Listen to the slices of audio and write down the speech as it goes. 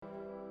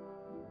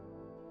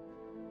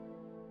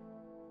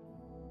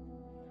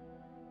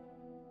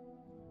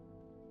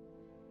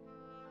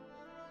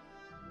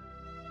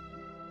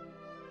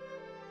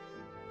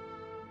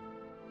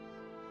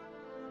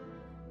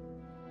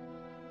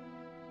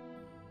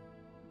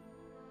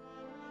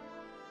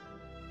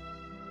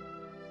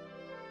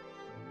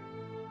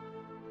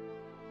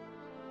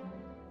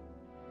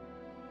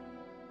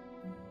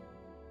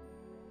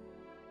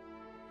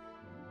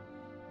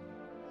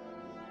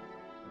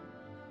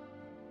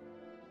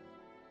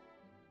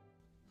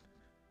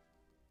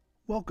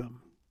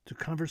Welcome to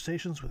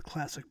Conversations with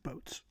Classic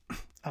Boats,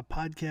 a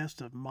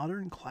podcast of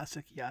modern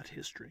classic yacht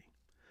history.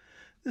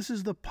 This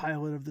is the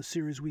pilot of the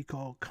series we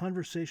call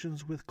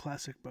Conversations with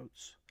Classic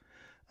Boats,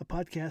 a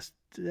podcast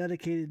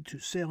dedicated to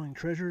sailing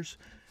treasures,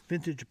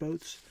 vintage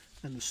boats,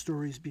 and the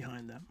stories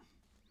behind them.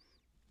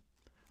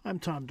 I'm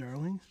Tom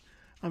Darling.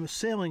 I'm a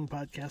sailing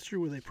podcaster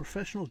with a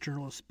professional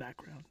journalist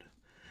background.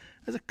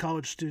 As a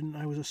college student,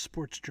 I was a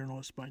sports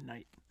journalist by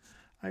night.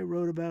 I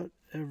wrote about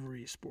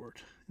every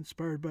sport,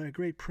 inspired by a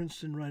great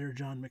Princeton writer,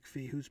 John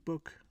McPhee, whose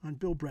book on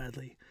Bill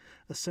Bradley,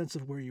 A Sense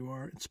of Where You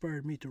Are,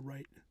 inspired me to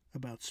write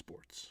about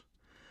sports.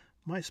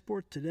 My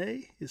sport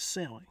today is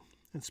sailing,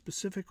 and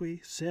specifically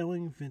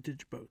sailing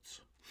vintage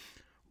boats.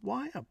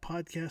 Why a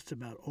podcast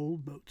about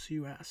old boats,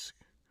 you ask?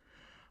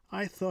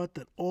 I thought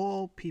that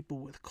all people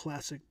with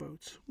classic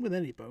boats, with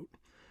any boat,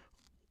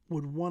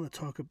 would want to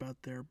talk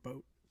about their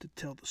boat to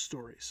tell the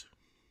stories.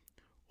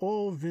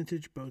 All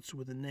vintage boats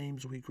with the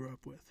names we grew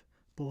up with.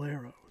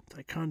 Bolero,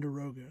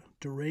 Ticonderoga,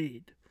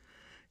 Dorade.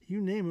 You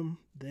name them,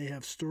 they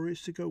have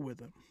stories to go with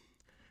them.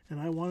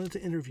 And I wanted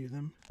to interview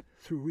them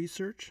through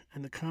research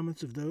and the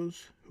comments of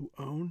those who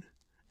own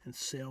and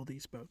sail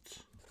these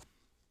boats.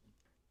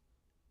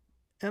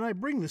 And I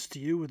bring this to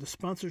you with the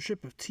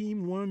sponsorship of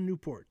Team One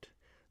Newport,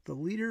 the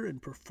leader in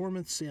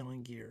performance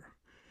sailing gear.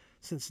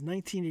 Since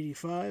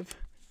 1985,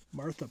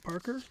 Martha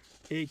Parker,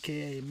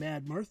 a.k.a.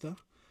 Mad Martha,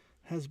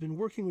 has been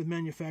working with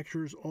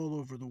manufacturers all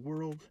over the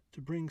world to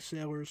bring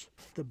sailors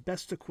the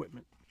best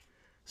equipment.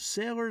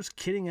 Sailors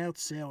kitting out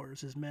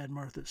sailors is Mad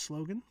Martha's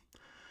slogan.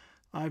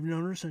 I've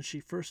known her since she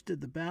first did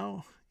the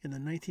bow in the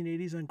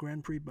 1980s on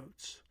Grand Prix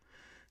boats,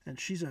 and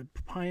she's a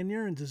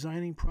pioneer in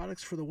designing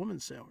products for the woman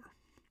sailor.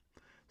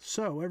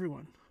 So,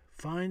 everyone,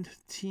 find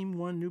Team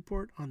One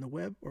Newport on the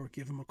web or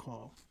give them a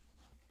call.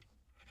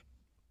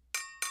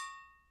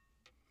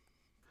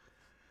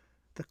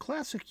 The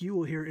classic you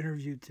will hear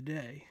interviewed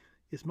today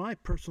is my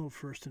personal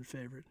first and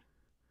favorite,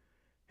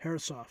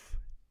 Harrasov.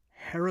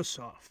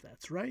 Harrasov,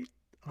 that's right,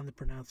 on the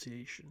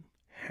pronunciation.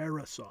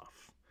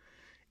 Harrasov.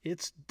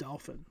 It's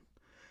Dolphin,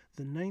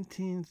 the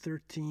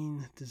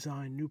 1913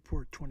 design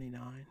Newport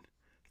 29,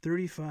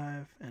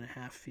 35 and a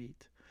half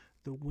feet,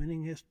 the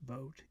winningest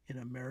boat in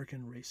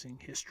American racing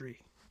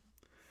history.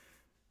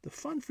 The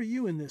fun for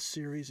you in this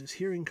series is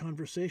hearing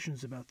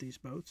conversations about these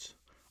boats.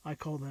 I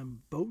call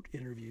them boat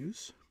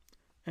interviews,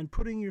 and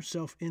putting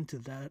yourself into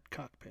that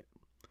cockpit.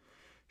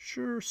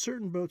 Sure,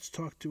 certain boats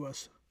talk to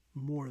us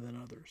more than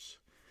others.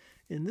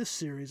 In this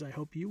series, I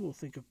hope you will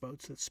think of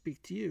boats that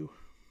speak to you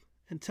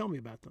and tell me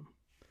about them.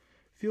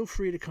 Feel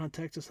free to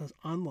contact us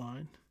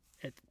online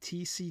at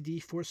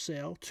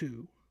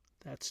tcd4sail2,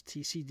 that's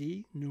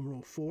tcd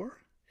numeral 4,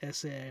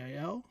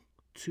 SAIL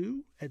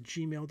 2 at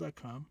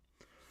gmail.com,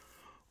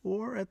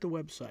 or at the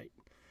website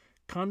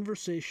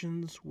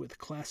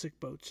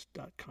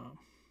conversationswithclassicboats.com.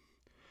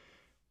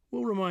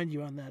 We'll remind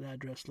you on that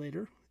address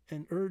later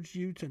and urge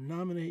you to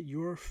nominate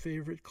your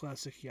favorite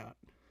classic yacht.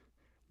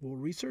 We'll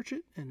research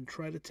it and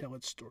try to tell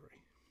its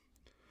story.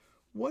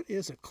 What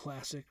is a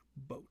classic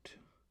boat?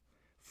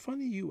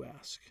 Funny you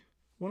ask.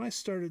 When I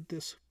started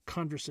this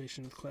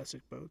conversation with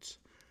classic boats,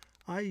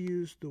 I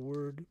used the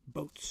word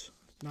boats,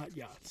 not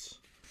yachts.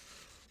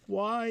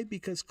 Why?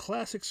 Because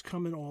classics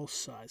come in all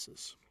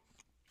sizes.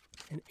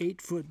 An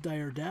 8-foot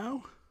Dyer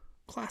Dow,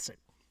 classic.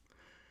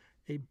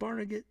 A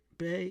Barnegat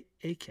Bay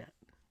ACAT,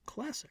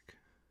 classic.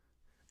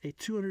 A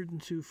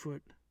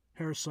 202-foot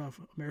Harrasov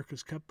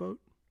America's Cup boat,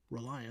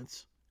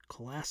 Reliance,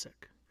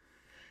 classic.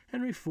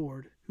 Henry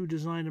Ford, who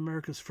designed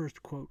America's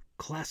first, quote,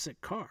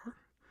 classic car,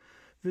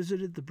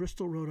 visited the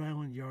Bristol, Rhode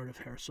Island yard of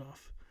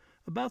Harrasov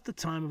about the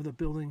time of the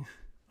building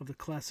of the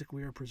classic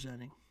we are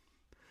presenting.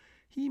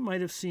 He might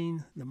have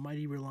seen the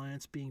mighty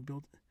Reliance being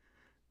built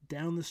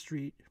down the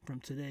street from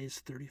today's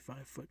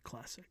 35-foot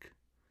classic.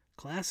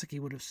 Classic, he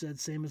would have said,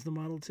 same as the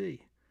Model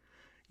T.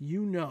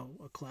 You know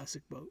a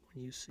classic boat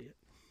when you see it.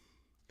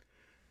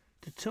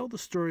 To tell the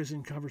stories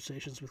in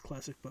Conversations with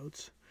Classic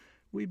Boats,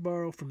 we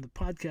borrow from the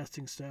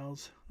podcasting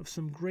styles of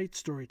some great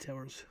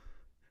storytellers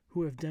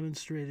who have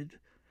demonstrated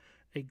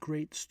a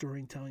great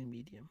storytelling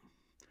medium.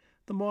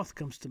 The Moth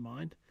comes to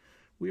mind.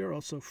 We are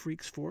also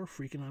freaks for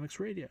Freakonomics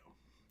Radio.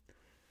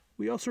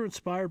 We also are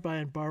inspired by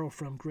and borrow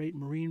from great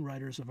marine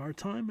writers of our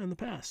time and the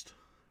past.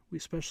 We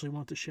especially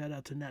want to shout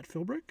out to Nat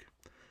Philbrick,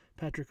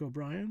 Patrick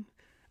O'Brien,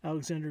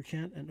 Alexander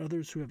Kent, and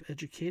others who have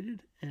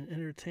educated and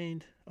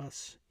entertained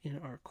us in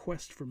our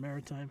quest for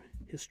maritime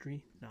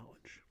history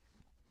knowledge.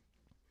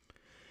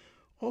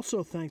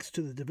 Also thanks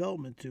to the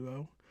development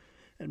duo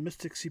at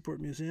Mystic Seaport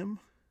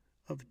Museum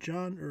of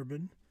John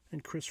Urban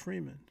and Chris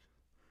Freeman,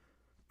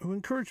 who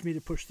encouraged me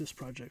to push this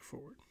project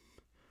forward.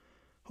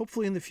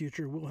 Hopefully in the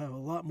future we'll have a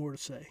lot more to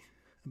say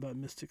about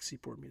Mystic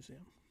Seaport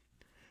Museum.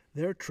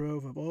 Their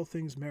trove of all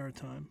things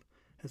maritime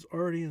has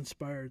already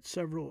inspired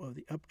several of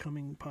the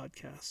upcoming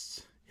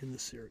podcasts in the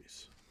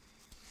series.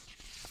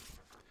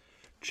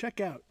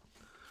 Check out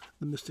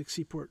the Mystic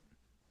Seaport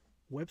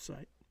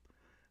website.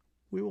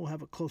 We will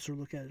have a closer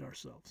look at it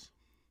ourselves.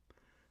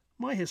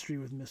 My history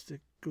with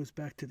Mystic goes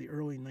back to the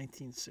early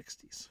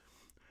 1960s.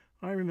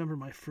 I remember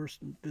my first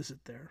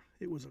visit there.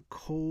 It was a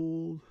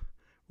cold,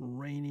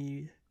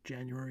 rainy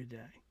January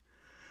day.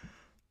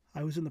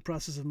 I was in the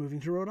process of moving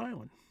to Rhode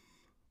Island.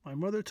 My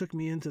mother took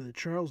me into the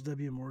Charles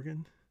W.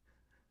 Morgan,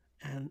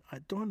 and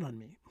it dawned on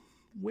me,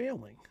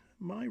 whaling.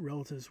 My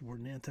relatives were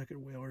Nantucket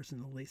whalers in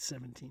the late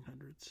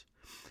 1700s.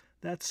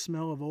 That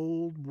smell of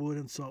old wood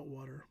and salt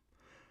water.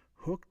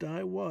 Hooked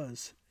I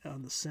was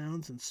on the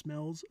sounds and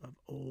smells of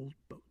old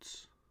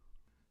boats.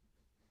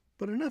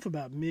 But enough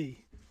about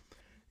me.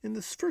 In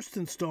this first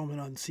installment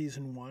on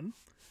Season 1,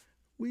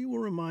 we will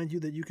remind you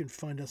that you can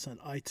find us on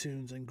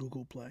iTunes and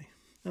Google Play.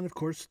 And of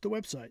course, the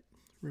website.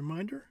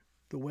 Reminder,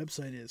 the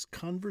website is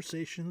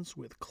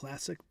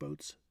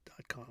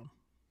conversationswithclassicboats.com.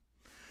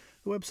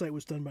 The website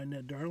was done by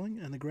Ned Darling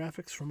and the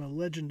graphics from a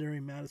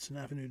legendary Madison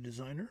Avenue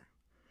designer.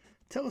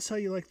 Tell us how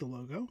you like the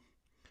logo.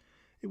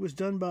 It was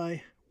done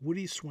by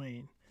Woody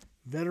Swain,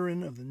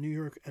 veteran of the New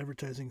York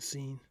advertising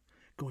scene,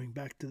 going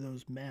back to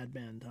those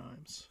madman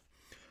times.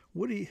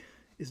 Woody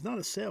is not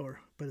a sailor,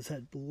 but has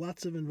had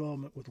lots of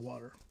involvement with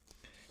water.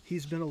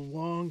 He's been a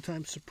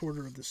long-time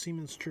supporter of the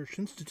Seamen's Church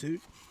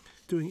Institute,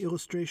 doing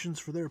illustrations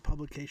for their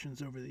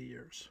publications over the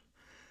years.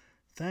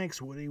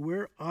 Thanks, Woody.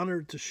 We're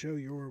honored to show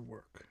your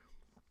work.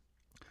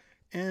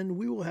 And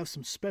we will have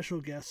some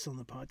special guests on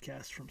the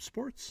podcast from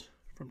sports,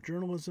 from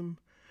journalism,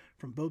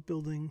 from boat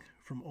building,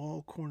 from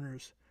all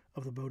corners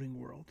of the boating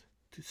world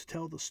to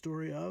tell the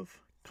story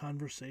of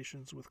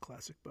Conversations with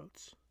Classic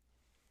Boats.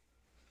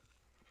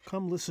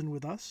 Come listen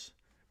with us,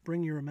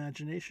 bring your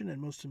imagination,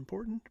 and most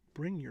important,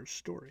 bring your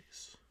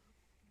stories.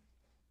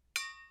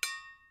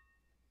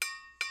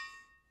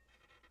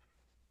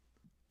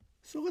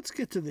 So let's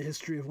get to the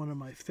history of one of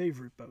my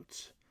favorite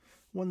boats,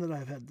 one that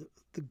I've had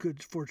the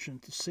good fortune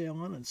to sail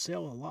on and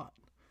sail a lot.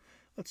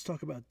 Let's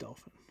talk about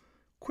Dolphin.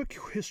 Quick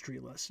history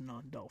lesson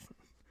on Dolphin.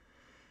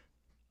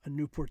 A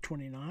Newport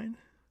 29,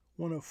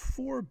 one of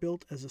 4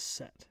 built as a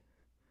set.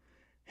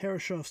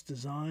 Herreshoff's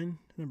design,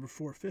 number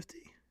 450,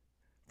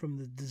 from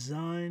the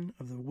design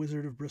of the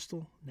Wizard of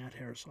Bristol, Nat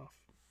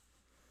Herreshoff.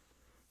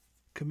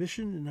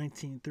 Commissioned in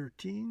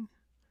 1913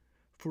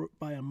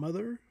 by a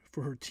mother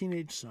for her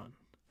teenage son.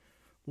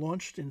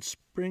 Launched in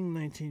spring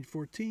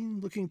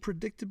 1914, looking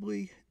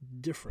predictably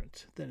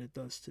different than it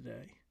does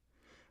today.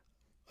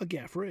 A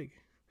gaff rig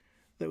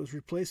that was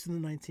replaced in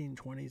the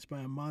 1920s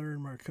by a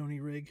modern Marconi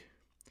rig.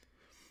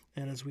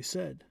 And as we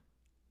said,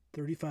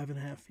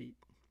 35.5 feet,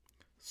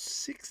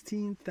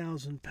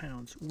 16,000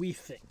 pounds, we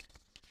think.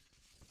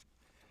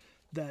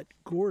 That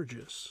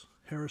gorgeous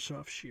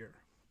Herreshoff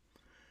shear.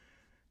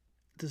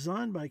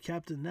 Designed by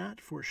Captain Nat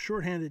for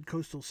short-handed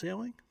coastal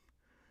sailing,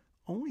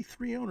 only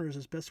 3 owners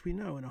as best we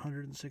know in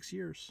 106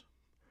 years.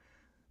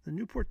 The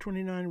Newport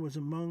 29 was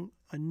among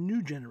a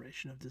new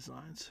generation of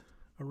designs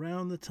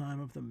around the time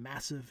of the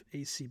massive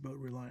AC boat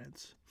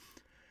reliance.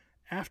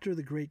 After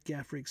the great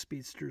gaff rig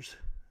speedsters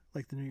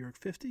like the New York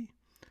 50,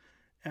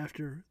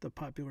 after the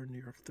popular New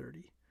York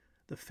 30,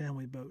 the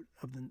family boat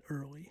of the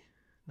early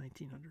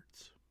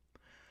 1900s.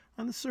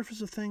 On the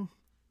surface of things,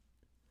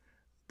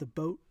 the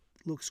boat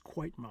looks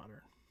quite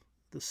modern.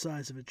 The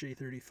size of a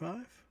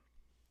J35,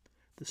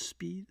 the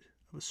speed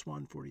of a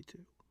Swan 42.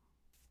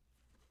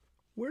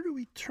 Where do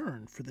we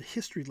turn for the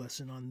history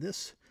lesson on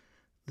this,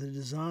 the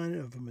design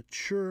of a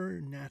mature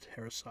Nat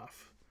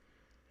Herreshoff,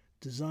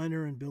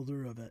 designer and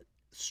builder of a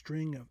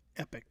string of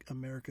epic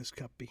America's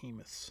Cup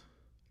behemoths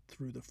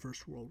through the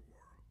First World War?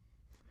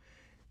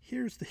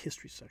 Here's the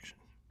history section.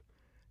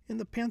 In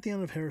the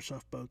pantheon of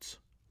Herreshoff boats,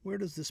 where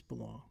does this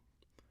belong?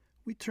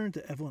 We turn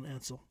to Evelyn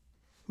Ansell,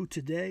 who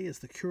today is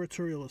the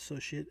curatorial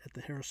associate at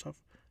the Herreshoff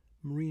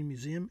Marine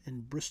Museum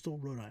in Bristol,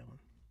 Rhode Island.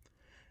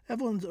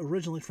 Evelyn's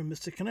originally from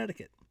Mystic,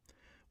 Connecticut,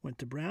 went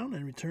to Brown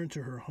and returned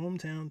to her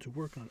hometown to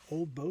work on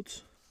old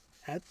boats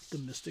at the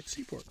Mystic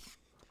Seaport.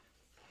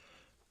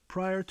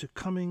 Prior to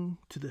coming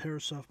to the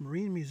Herreshoff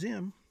Marine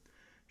Museum,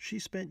 she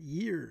spent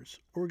years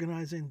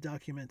organizing and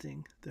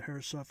documenting the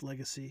Herreshoff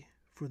legacy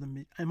for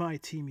the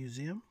MIT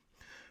Museum,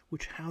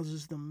 which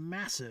houses the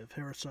massive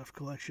Herreshoff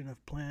collection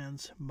of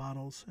plans,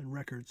 models, and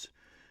records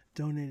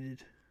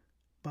donated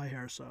by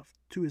Herreshoff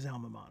to his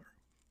alma mater.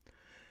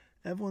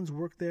 Evelyn's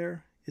work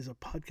there is a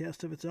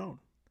podcast of its own,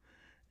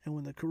 and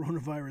when the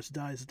coronavirus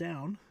dies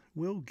down,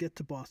 we'll get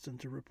to Boston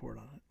to report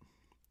on it.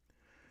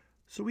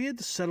 So we had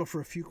to settle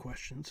for a few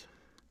questions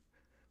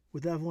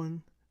with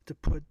Evelyn to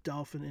put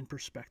Dolphin in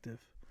perspective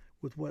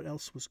with what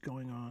else was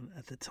going on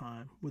at the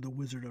time with the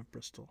Wizard of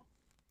Bristol.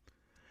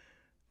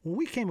 When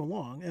we came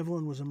along,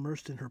 Evelyn was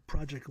immersed in her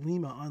Project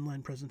Lima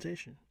online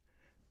presentation.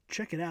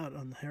 Check it out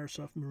on the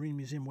Herreshoff Marine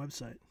Museum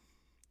website.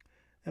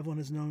 Evelyn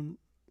has known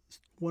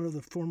one of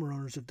the former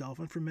owners of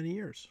Dolphin for many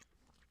years.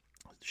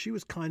 She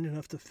was kind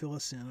enough to fill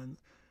us in on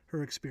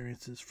her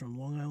experiences from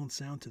Long Island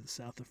Sound to the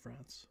south of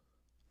France.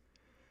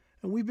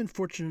 And we've been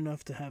fortunate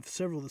enough to have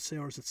several of the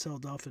sailors that sail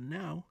Dolphin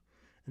now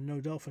and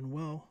know Dolphin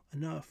well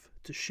enough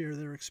to share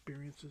their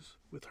experiences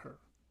with her.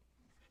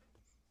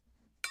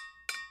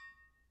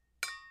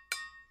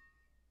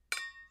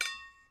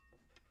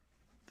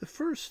 The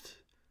first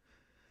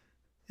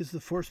is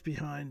the force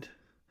behind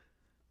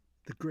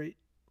the great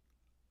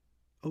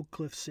Oak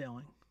Cliff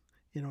sailing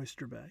in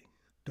Oyster Bay,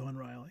 Dawn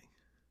Riley.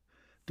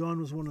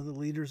 Dawn was one of the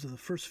leaders of the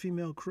first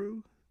female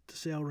crew to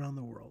sail around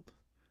the world.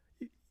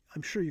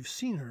 I'm sure you've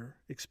seen her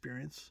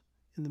experience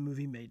in the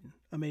movie Maiden.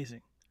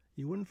 Amazing.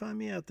 You wouldn't find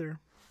me out there.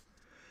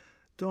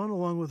 Dawn,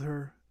 along with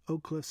her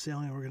Oak Cliff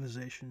Sailing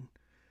Organization,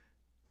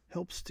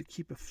 helps to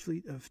keep a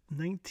fleet of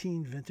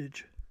 19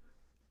 vintage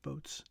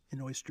boats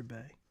in Oyster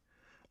Bay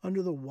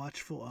under the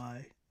watchful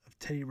eye of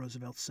Teddy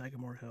Roosevelt's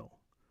Sagamore Hill.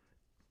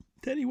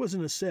 Teddy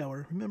wasn't a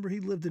sailor. Remember,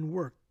 he lived and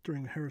worked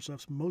during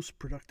Harrisoft's most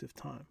productive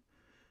time,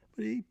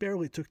 but he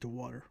barely took to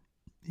water.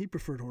 He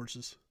preferred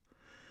horses.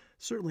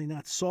 Certainly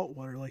not salt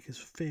water like his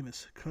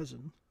famous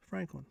cousin,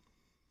 Franklin.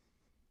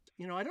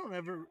 I don't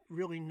ever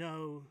really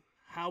know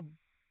how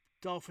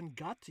Dolphin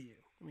got to you.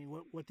 I mean,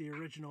 what the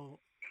original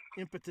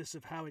impetus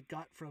of how it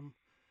got from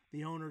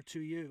the owner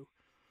to you.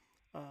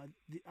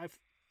 I've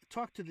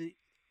talked to the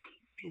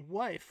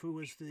wife, who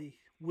was the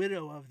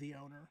widow of the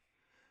owner,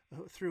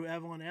 through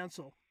Evelyn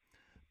Ansell.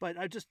 But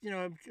I'm just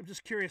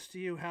curious to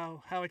you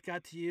how it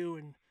got to you,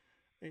 and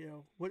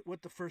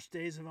what the first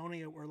days of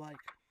owning it were like.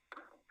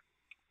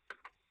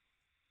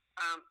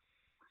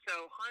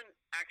 So Hunt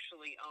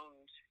actually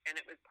owned, and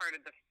it was part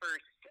of the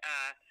first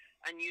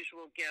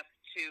unusual gift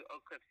to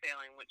Oak Cliff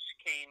Sailing,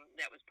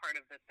 that was part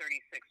of the 36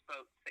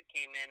 boats that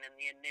came in, and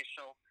the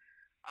initial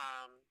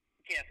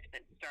gift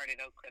that started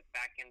Oak Cliff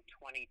back in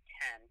 2010.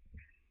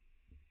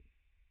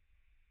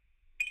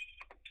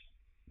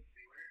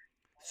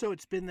 So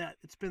it's been 10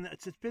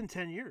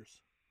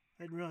 years.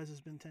 I didn't realize it's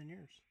been 10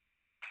 years.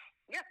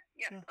 Yeah.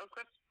 Oak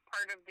Cliff's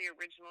part of the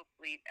original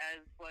fleet,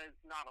 as was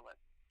Nautilus.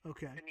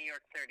 Okay. The New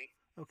York 30.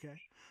 Okay.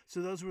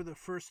 So those were the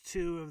first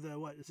two of the,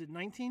 what, is it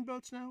 19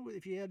 boats now,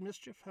 if you add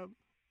Mischief?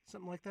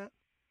 Something like that?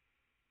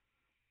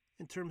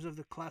 In terms of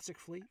the classic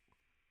fleet?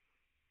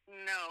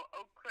 No,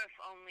 Oak Cliff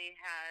only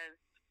has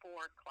 4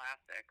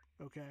 classics.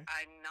 Okay.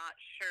 I'm not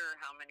sure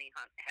how many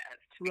Hunt has.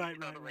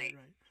 Right.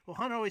 Well,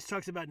 Hunt always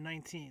talks about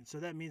 19, so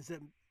that means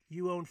that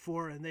you own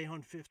 4 and they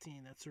own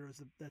 15. That's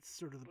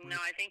sort of the break. No,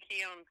 I think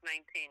he owns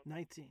 19.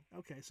 19.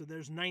 Okay, so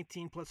there's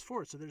 19 plus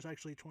 4, so there's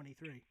actually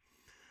 23.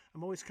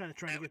 I'm always kind of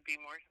trying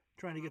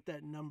to get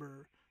that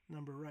number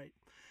right.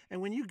 And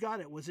when you got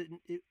it, was it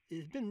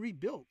had been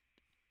rebuilt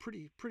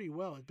pretty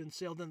well? It had been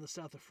sailed in the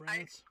south of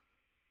France.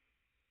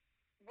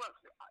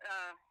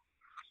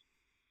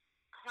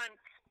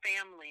 Hunt's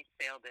family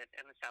sailed it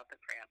in the south of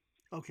France.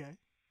 Okay.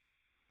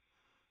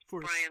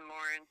 Brian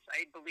Lawrence,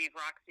 I believe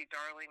Roxy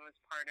Darling was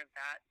part of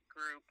that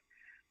group,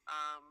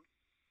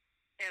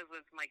 as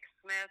was Mike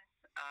Smith,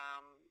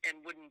 and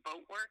Wooden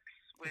Boat Works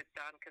with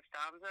Don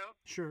Costanzo.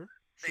 Sure.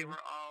 They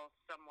were all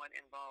somewhat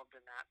involved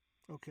in that.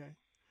 Okay.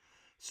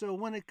 So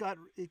when it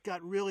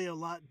got really a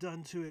lot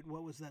done to it,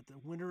 what was that, the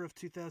winter of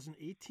 2018?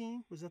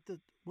 Was that the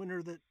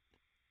winter that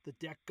the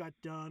deck got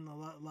done, a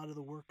lot of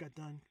the work got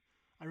done?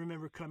 I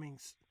remember coming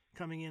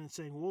in and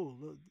saying, "Whoa,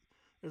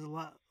 there's a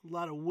lot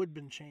of wood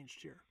been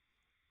changed here."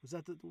 Was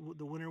that the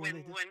winter when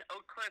they did? When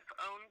Oak Cliff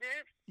owned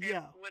it?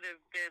 Yeah. It would have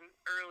been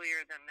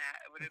earlier than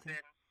that. It would have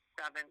been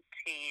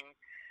 17.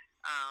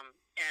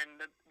 And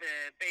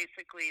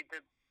basically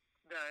the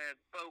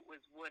boat was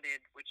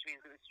wooded, which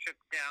means it was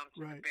stripped down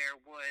to the bare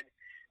wood.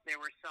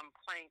 There were some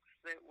planks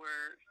that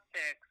were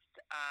fixed,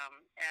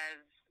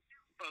 as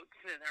boats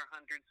that are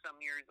 100-some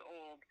years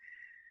old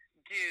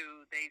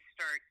do. They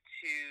start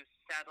to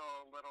settle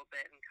a little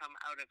bit and come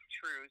out of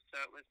true,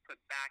 so it was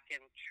put back in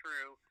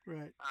true.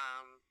 Right.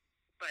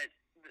 But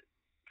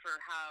for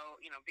how,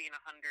 being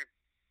 100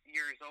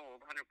 years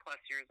old, 100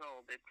 plus years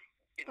old, it's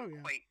in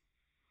quite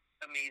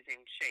amazing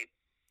shape.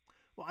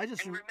 Well, and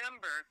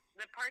remember,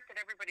 the part that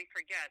everybody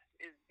forgets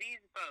is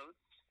these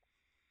boats,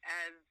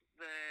 as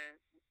the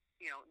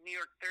New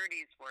York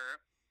 30s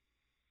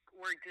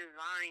were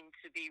designed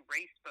to be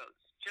race boats,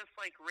 just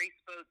like race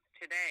boats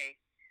today,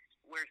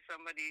 where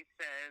somebody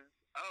says,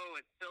 "Oh,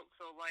 it's built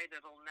so light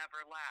it'll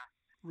never last."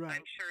 Right.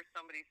 I'm sure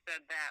somebody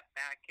said that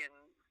back in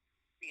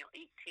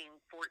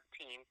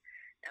 1814,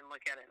 and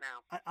look at it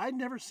now. I'd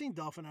never seen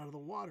Dolphin out of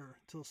the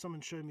water until someone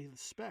showed me the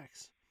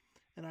specs,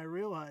 and I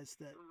realized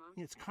that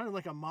it's kind of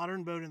like a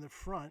modern boat in the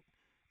front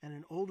and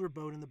an older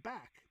boat in the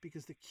back,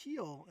 because the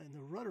keel and the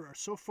rudder are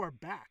so far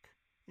back,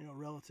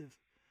 relative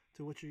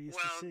to what you're used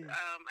to seeing.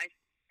 I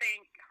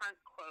think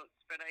Hunt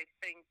quotes, but I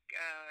think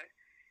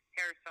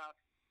Harrisoft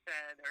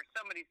said, or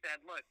somebody said,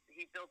 "Look,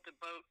 he built a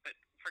boat but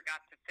forgot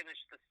to finish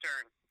the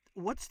stern."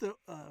 What's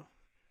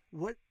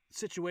what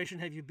situation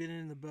have you been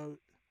in the boat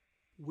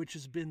which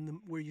has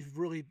been where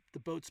the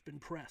boat's been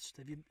pressed?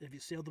 Have you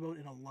sailed the boat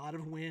in a lot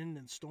of wind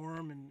and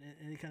storm and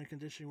any kind of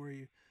condition where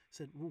you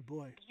said, "Oh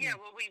boy"? Yeah,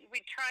 well,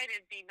 we try to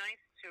be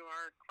nice to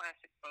our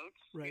classic boats,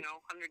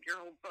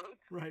 100-year-old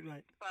boats. Right.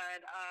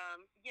 But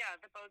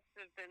the boats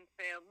have been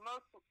sailed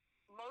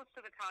most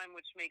of the time,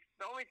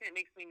 the only thing that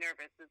makes me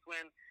nervous is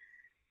when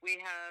we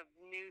have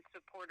new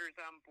supporters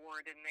on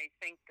board and they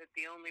think that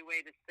the only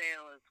way to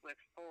sail is with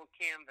full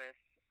canvas.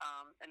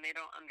 And they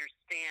don't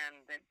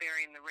understand that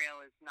burying the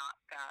rail is not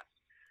fast.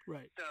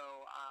 Right.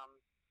 So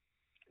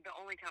the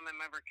only only time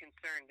I'm ever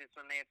concerned is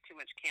when they have too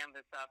much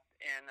canvas up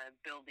and a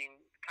building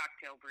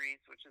cocktail breeze,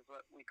 which is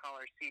what we call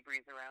our sea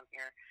breeze around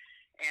here.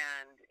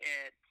 And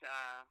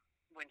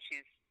when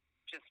she's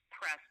just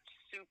pressed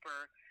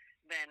super,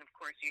 then of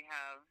course you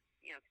have,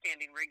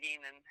 standing rigging,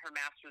 and her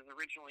mast was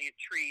originally a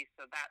tree,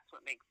 so that's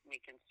what makes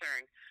me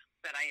concerned.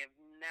 But I have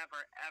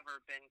never,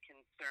 ever been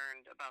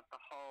concerned about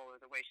the hull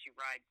or the way she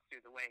rides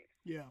through the waves.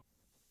 Yeah.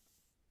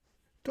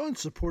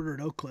 Dawn's supporter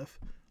at Oak Cliff,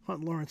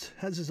 Hunt Lawrence,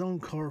 has his own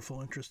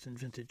colorful interest in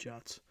vintage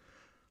yachts.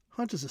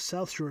 Hunt is a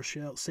South Shore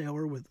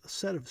sailor with a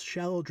set of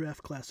shallow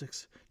draft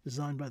classics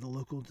designed by the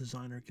local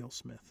designer Gil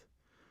Smith.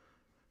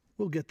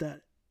 We'll get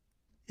that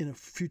in a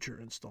future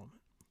installment.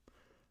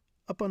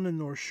 Up on the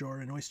North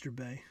Shore in Oyster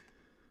Bay,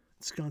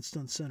 ensconced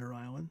on Center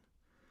Island,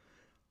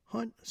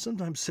 Hunt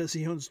sometimes says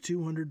he owns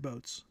 200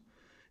 boats.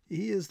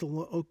 He is the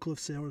Oak Cliff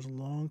sailors'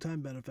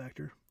 longtime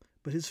benefactor,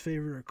 but his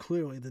favorite are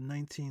clearly the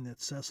 19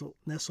 that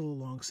nestle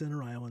along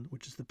Center Island,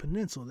 which is the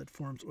peninsula that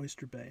forms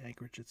Oyster Bay,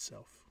 Anchorage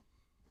itself.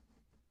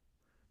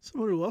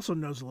 Someone who also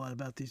knows a lot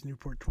about these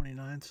Newport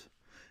 29s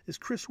is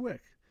Chris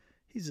Wick.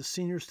 He's a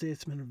senior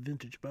statesman of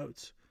vintage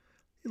boats.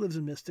 He lives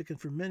in Mystic, and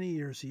for many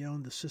years he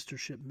owned the sister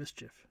ship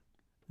Mischief,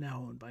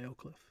 now owned by Oak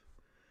Cliff.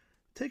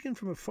 Taken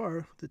from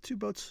afar, the two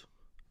boats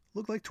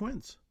look like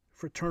twins,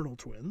 fraternal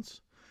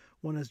twins.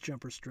 One has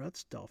jumper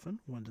struts, Dolphin.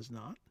 One does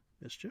not,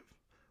 Mischief.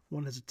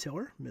 One has a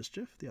tiller,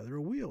 Mischief. The other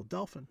a wheel,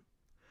 Dolphin.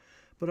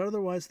 But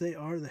otherwise they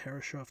are the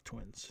Harrishoff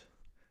twins,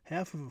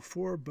 half of a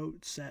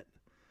four-boat set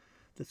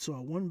that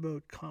saw one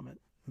boat, Comet,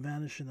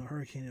 vanish in the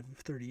hurricane of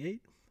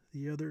 38,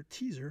 the other,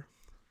 Teaser,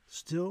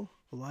 still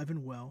alive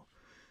and well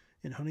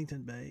in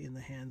Huntington Bay in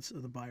the hands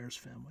of the Byers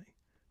family.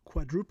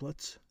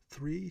 Quadruplets,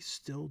 3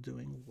 still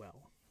doing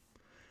well.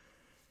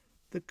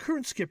 The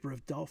current skipper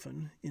of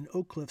Dolphin in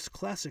Oak Cliff's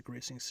classic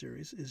racing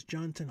series is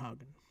John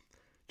Tenhagen.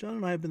 John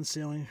and I have been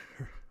sailing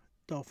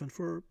Dolphin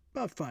for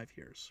about 5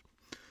 years.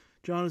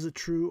 John is a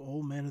true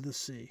old man of the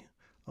sea,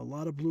 a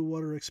lot of blue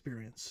water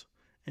experience,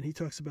 and he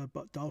talks about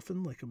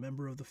Dolphin like a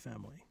member of the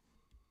family.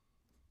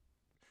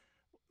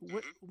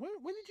 When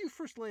did you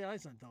first lay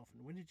eyes on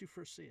Dolphin? When did you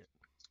first see it?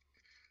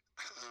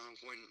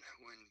 When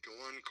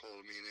Dawn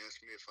called me and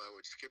asked me if I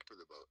would skip for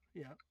the boat.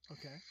 Yeah,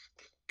 okay.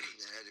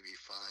 That had to be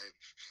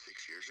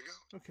 5-6 years ago.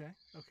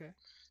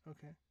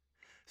 Okay.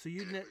 So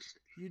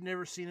you'd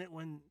never seen it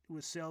when it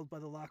was sailed by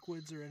the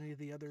Lockwoods or any of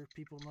the other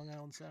people in Long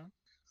Island Sound?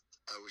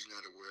 I was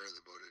not aware of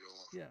the boat at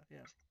all.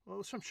 Yeah. Well, it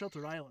was from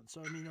Shelter Island,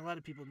 so I mean, a lot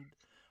of people.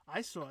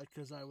 I saw it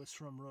because I was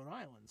from Rhode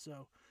Island,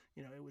 so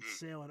it would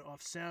sail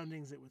off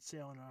soundings. It would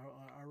sail in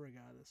our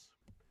regattas.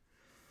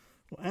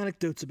 Well,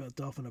 anecdotes about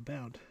Dolphin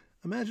abound.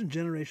 Imagine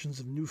generations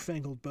of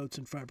newfangled boats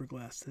and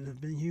fiberglass that have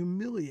been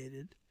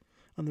humiliated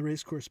on the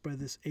racecourse by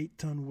this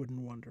 8-ton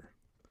wooden wonder.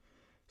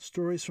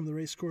 Stories from the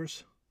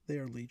racecourse, they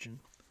are legion.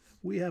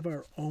 We have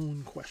our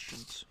own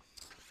questions.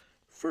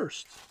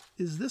 First,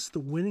 is this the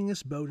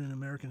winningest boat in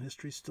American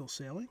history still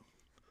sailing?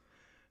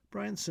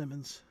 Brian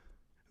Simmons,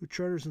 who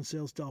charters and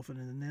sails Dolphin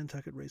in the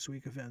Nantucket Race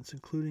Week events,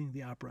 including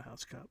the Opera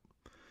House Cup,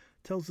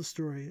 tells the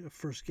story of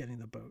first getting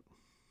the boat.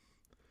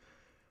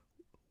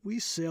 We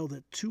sailed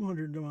it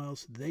 200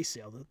 miles, they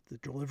sailed it, the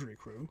delivery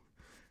crew,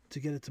 to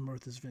get it to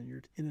Martha's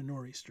Vineyard in a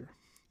nor'easter.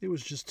 It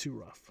was just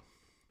too rough.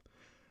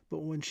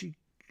 But when she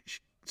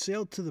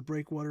sailed to the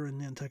breakwater in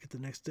Nantucket the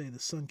next day, the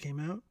sun came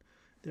out.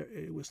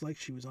 It was like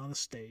she was on a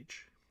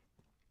stage.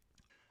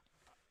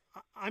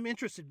 I'm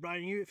interested,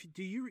 Brian.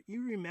 Do you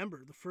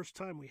remember the first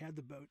time we had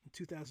the boat in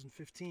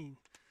 2015?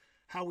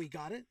 How we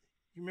got it?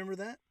 You remember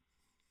that?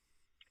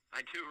 I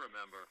do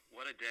remember.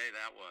 What a day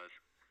that was.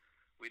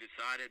 We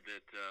decided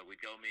that we'd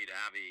go meet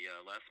Abby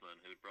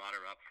Lessman, who'd brought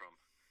her up from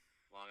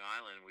Long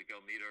Island. We'd go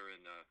meet her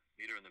in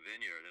the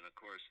vineyard, and of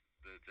course,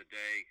 the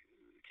day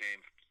came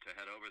to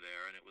head over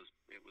there, and it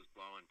was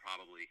blowing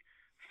probably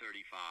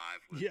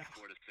 35 with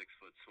 4 to 6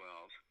 foot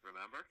swells.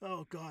 Remember?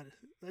 Oh God,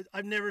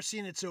 I've never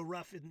seen it so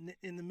rough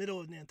in the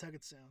middle of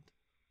Nantucket Sound.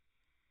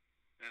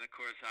 And of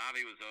course,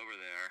 Avi was over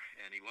there,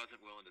 and he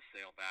wasn't willing to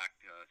sail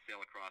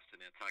across to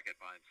Nantucket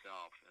by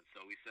himself. And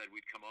so we said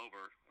we'd come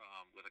over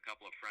with a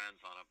couple of friends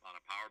on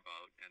a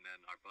powerboat, and then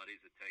our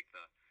buddies would take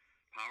the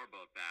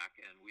powerboat back,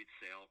 and we'd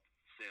sail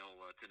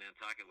to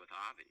Nantucket with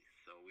Avi.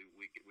 So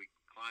we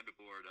climbed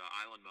aboard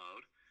Island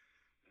Mode,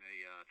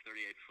 a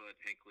 38-foot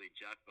Hinckley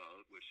jet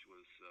boat, which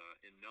was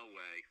in no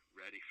way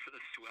ready for the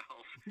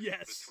swells.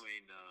 Yes.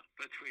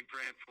 Between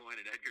Brant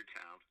Point and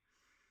Edgartown.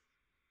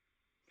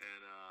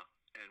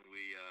 And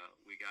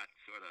we got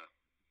sort of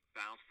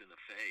bounced in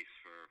the face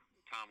for,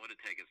 Tom, what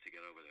did it take us to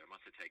get over there? It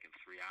must have taken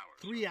 3 hours.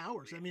 3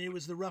 hours. I mean, it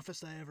was the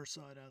roughest I ever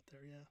saw it out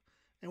there, yeah.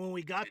 And when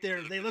we got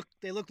there, they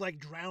looked like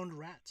drowned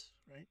rats,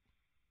 right?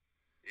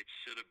 It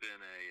should have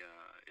been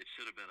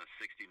a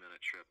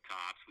 60-minute trip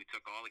tops. We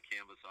took all the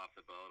canvas off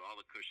the boat, all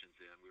the cushions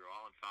in. We were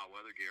all in foul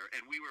weather gear,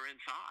 and we were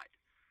inside.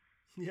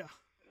 Yeah.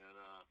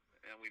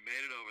 And we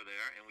made it over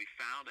there, and we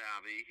found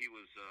Avi. He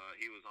was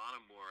on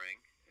a mooring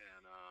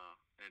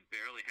and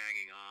barely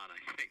hanging on, I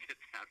think, at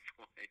that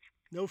point.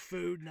 No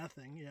food,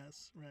 nothing.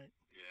 Yes, right.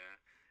 Yeah.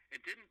 And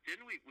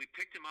didn't we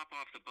picked him up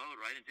off the boat,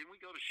 right? And didn't we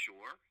go to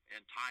shore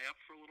and tie up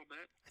for a little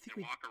bit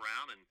and walk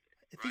around and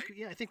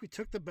I think we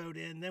took the boat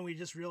in. Then we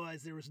just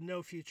realized there was no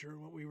future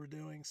in what we were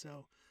doing.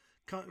 So,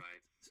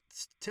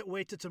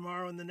 wait till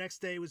tomorrow, and the next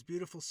day was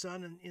beautiful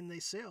sun, and they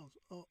sailed.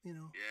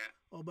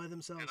 All by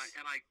themselves.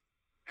 And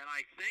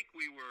I think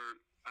we were.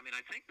 I mean,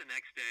 I think the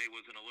next day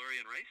was an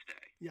Illyrian race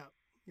day. Yeah.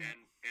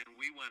 And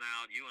we went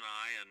out, you and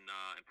I, and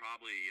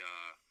probably.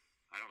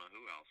 I don't know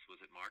who else. Was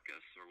it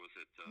Marcus or was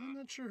it? I'm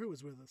not sure who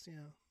was with us.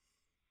 Yeah.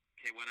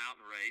 Okay, went out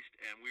and raced,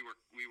 and we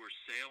were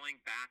sailing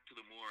back to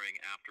the mooring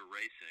after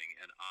racing,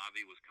 and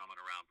Avi was coming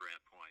around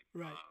Brant Point,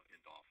 in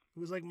Dolphin.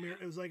 It was like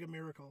it was like a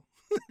miracle.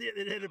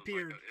 it had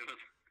appeared.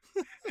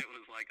 It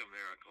was like a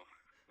miracle.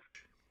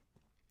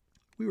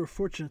 We were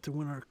fortunate to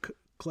win our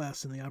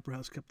class in the Opera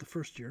House Cup the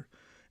first year,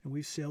 and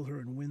we sailed her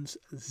in winds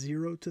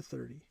 0 to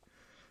 30,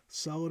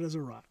 solid as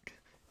a rock,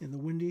 in the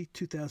windy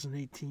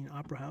 2018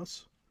 Opera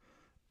House.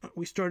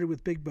 We started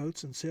with big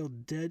boats and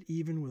sailed dead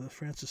even with a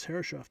Francis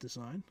Herreshoff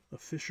design, a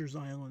Fisher's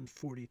Island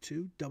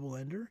 42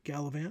 double-ender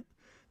Gallivant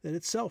that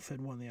itself had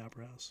won the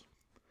Opera House.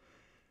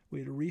 We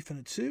had a reef in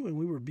it too, and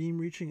we were beam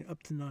reaching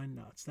up to 9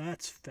 knots.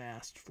 That's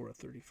fast for a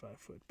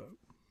 35-foot boat.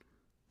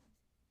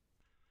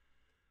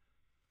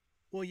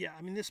 Well, yeah,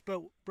 I mean, this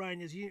boat, Brian,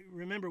 as you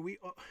remember, we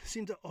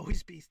seem to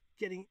always be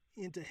getting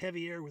into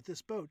heavy air with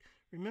this boat.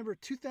 Remember,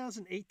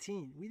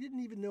 2018, we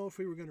didn't even know if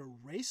we were going to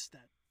race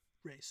that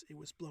race. It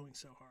was blowing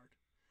so hard.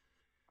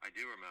 I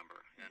do remember,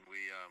 and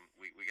we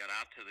got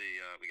out to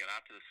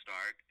the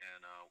start,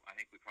 and I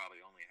think we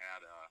probably only had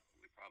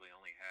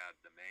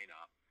the main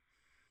up,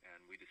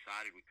 and we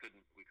decided we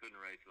couldn't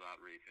race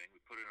without reefing.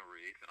 We put in a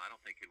reef, and I don't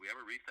think, did we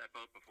ever reef that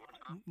boat before,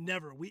 Tom?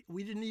 Never.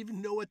 We didn't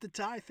even know what to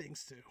tie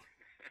things to.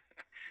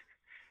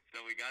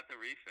 So we got the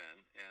reef in,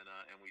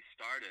 and we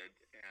started,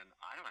 and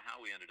I don't know how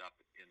we ended up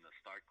in the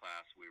start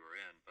class we were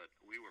in, but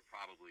we were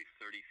probably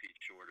 30 feet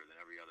shorter than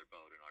every other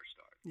boat in our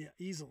start. Yeah,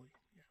 easily.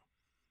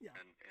 Yeah.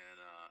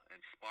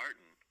 And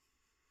Spartan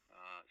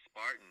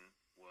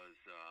was.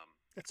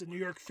 That's a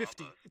New York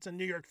 50. It's a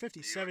New York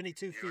 50, 72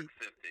 feet. New York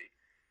 50,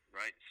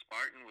 right?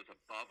 Spartan was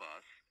above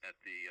us at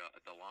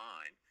the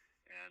line,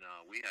 and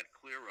we had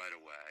clear right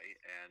away,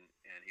 and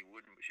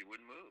she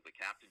wouldn't move. The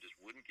captain just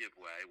wouldn't give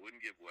way,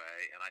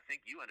 and I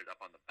think you ended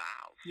up on the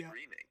bow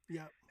screaming.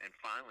 Yeah. And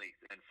finally,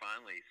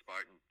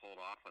 Spartan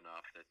pulled off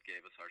enough that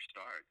gave us our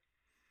start,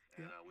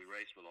 and we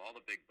raced with all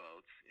the big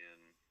boats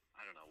in.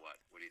 I don't know what.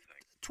 What do you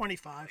think?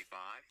 25. 25?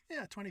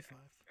 Yeah, 25.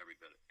 Every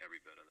bit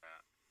of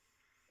that.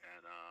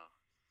 And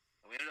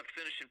we ended up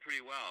finishing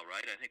pretty well,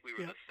 right? I think we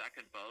were the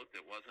second boat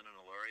that wasn't an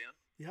Illyrian.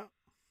 Yeah.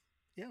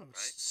 Yeah,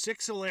 right?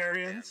 6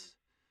 Illyrians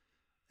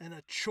and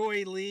a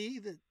Choi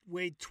Lee that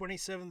weighed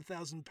 27,000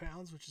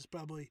 pounds, which is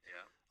probably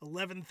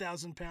 11,000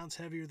 pounds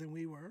heavier than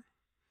we were.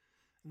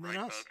 And then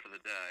us. Boat for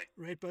the day.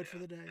 Right boat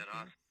for the day. And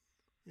us.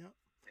 Yeah.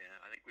 Yeah,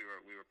 I think we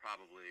were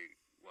probably,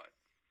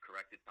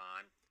 corrected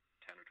time?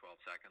 10 or 12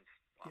 seconds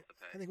off the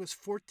pace. I think it was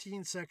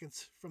 14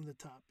 seconds from the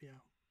top.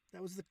 Yeah,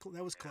 that was close.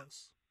 That was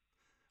close.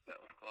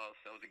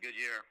 That was a good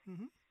year.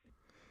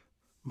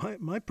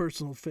 Mm-hmm. My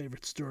personal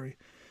favorite story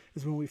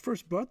is when we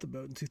first bought the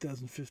boat in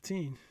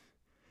 2015.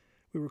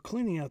 We were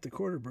cleaning out the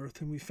quarter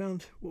berth and we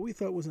found what we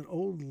thought was an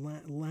old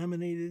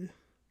laminated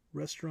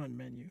restaurant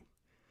menu.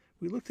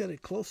 We looked at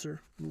it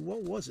closer, and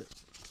what was it?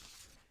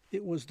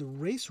 It was the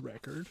race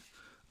record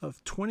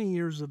of 20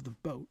 years of the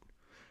boat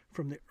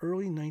from the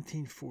early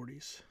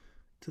 1940s.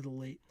 To the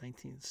late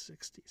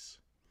 1960s.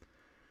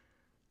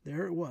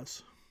 There it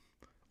was.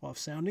 Off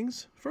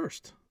soundings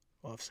first.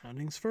 Off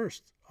soundings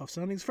first. Off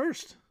soundings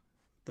first.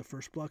 The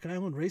first Block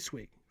Island Race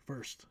Week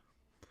first.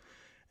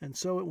 And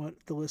so it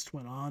went. The list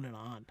went on and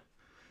on.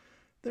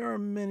 There are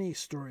many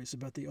stories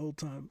about the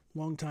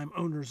long-time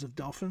owners of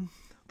Dolphin,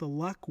 the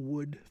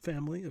Lockwood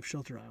family of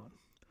Shelter Island.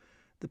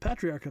 The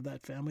patriarch of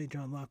that family,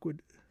 John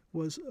Lockwood,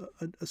 was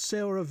a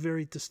sailor of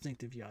very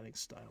distinctive yachting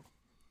style.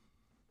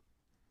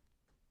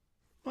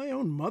 My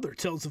own mother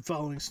tells the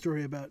following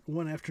story about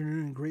one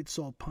afternoon in Great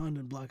Salt Pond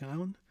in Block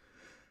Island.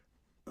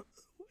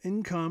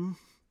 In come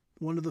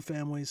one of the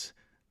families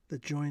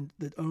that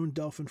owned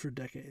Dolphin for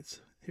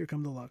decades. Here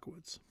come the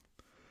Lockwoods.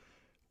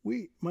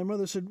 My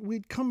mother said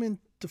we'd come in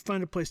to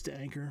find a place to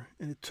anchor,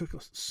 and it took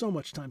us so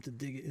much time to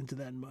dig it into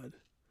that mud.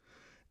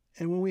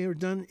 And when we were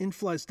done, in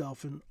flies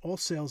Dolphin, all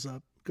sails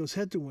up, goes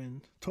head to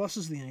wind,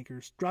 tosses the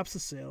anchors, drops the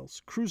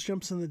sails, crews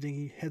jumps in the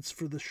dinghy, heads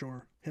for the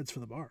shore, heads for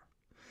the bar.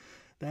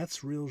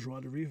 That's real joie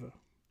de vivre,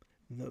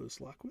 those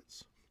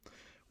Lockwoods.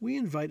 We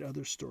invite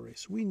other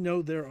stories. We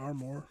know there are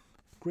more.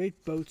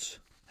 Great boats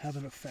have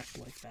an effect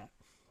like that.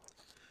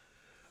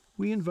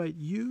 We invite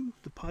you,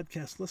 the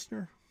podcast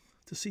listener,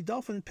 to see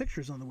Dolphin in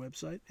pictures on the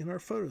website in our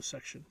photos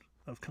section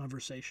of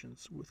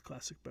Conversations with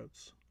Classic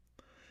Boats.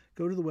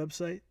 Go to the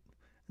website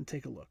and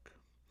take a look.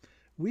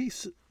 We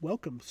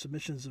welcome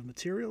submissions of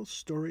materials,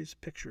 stories,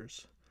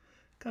 pictures.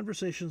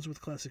 Conversations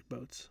with Classic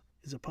Boats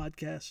is a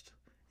podcast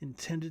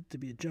intended to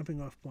be a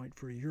jumping-off point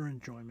for your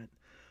enjoyment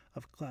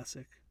of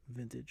classic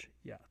vintage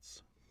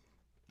yachts.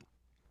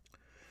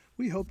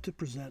 We hope to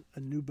present a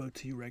new boat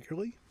to you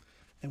regularly.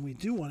 And we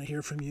do want to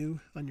hear from you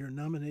on your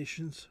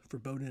nominations for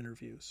boat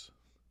interviews.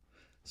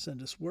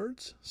 Send us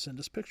words, send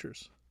us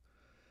pictures.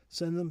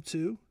 Send them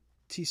to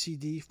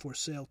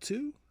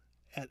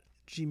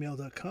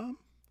tcdforsale2@gmail.com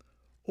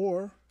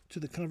or to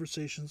the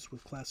Conversations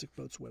with Classic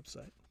Boats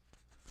website.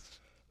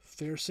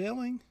 Fair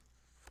sailing,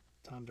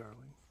 Tom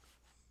Darling.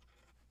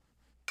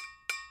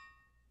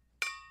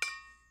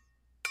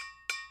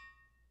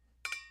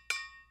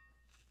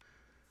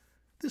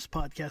 This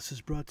podcast is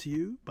brought to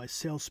you by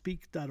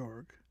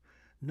sailspeak.org.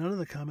 None of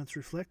the comments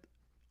reflect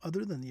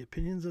other than the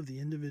opinions of the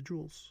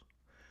individuals.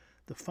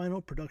 The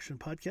final production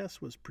podcast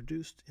was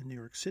produced in New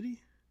York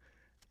City.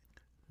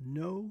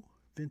 No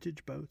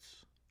vintage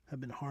boats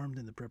have been harmed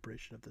in the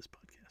preparation of this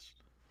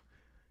podcast.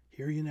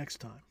 Hear you next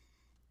time.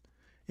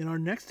 In our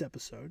next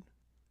episode,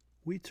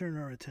 we turn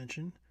our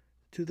attention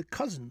to the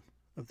cousin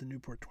of the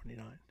Newport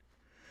 29,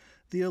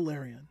 the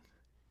Ilarion,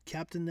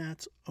 Captain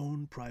Nat's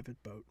own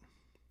private boat.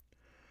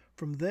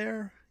 From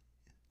there,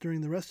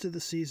 during the rest of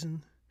the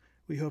season,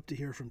 we hope to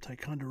hear from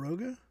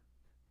Ticonderoga,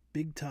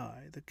 Big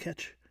Tie, the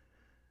ketch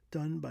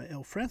done by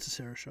L. Francis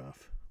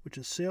Arishoff, which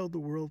has sailed the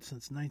world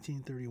since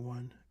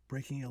 1931,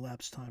 breaking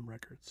elapsed time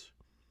records.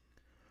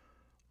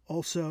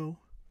 Also,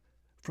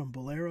 from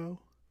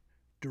Bolero,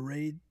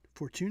 Dorade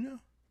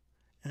Fortuna,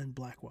 and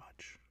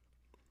Blackwatch.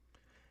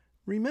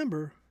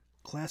 Remember,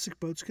 classic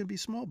boats can be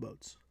small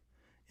boats.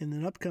 In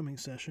an upcoming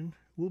session,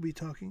 we'll be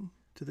talking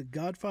to the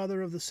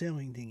godfather of the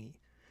sailing dinghy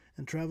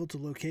and travel to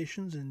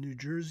locations in New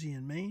Jersey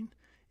and Maine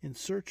in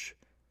search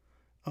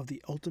of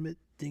the ultimate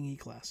dinghy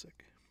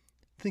classic.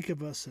 Think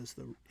of us as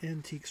the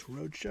Antiques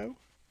Roadshow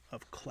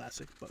of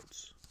classic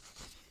boats.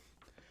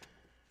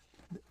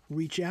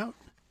 Reach out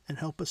and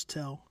help us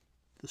tell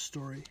the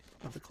story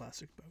of the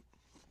classic boat.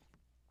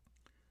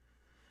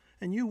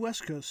 And you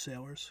West Coast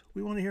sailors,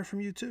 we want to hear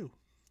from you too.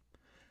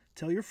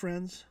 Tell your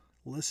friends,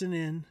 listen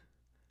in,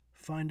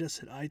 find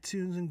us at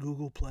iTunes and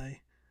Google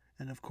Play,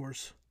 and of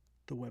course,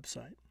 the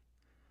website.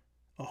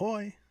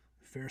 Ahoy!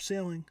 Fair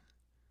sailing!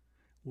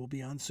 We'll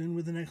be on soon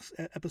with the next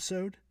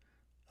episode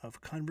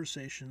of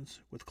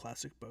Conversations with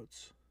Classic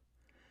Boats.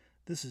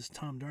 This is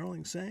Tom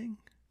Darling saying,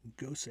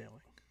 go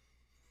sailing.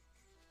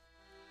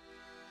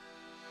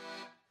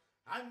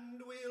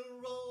 And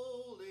we'll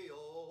roll the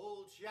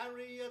old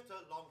chariot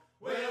along.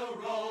 We'll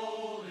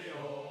roll the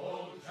old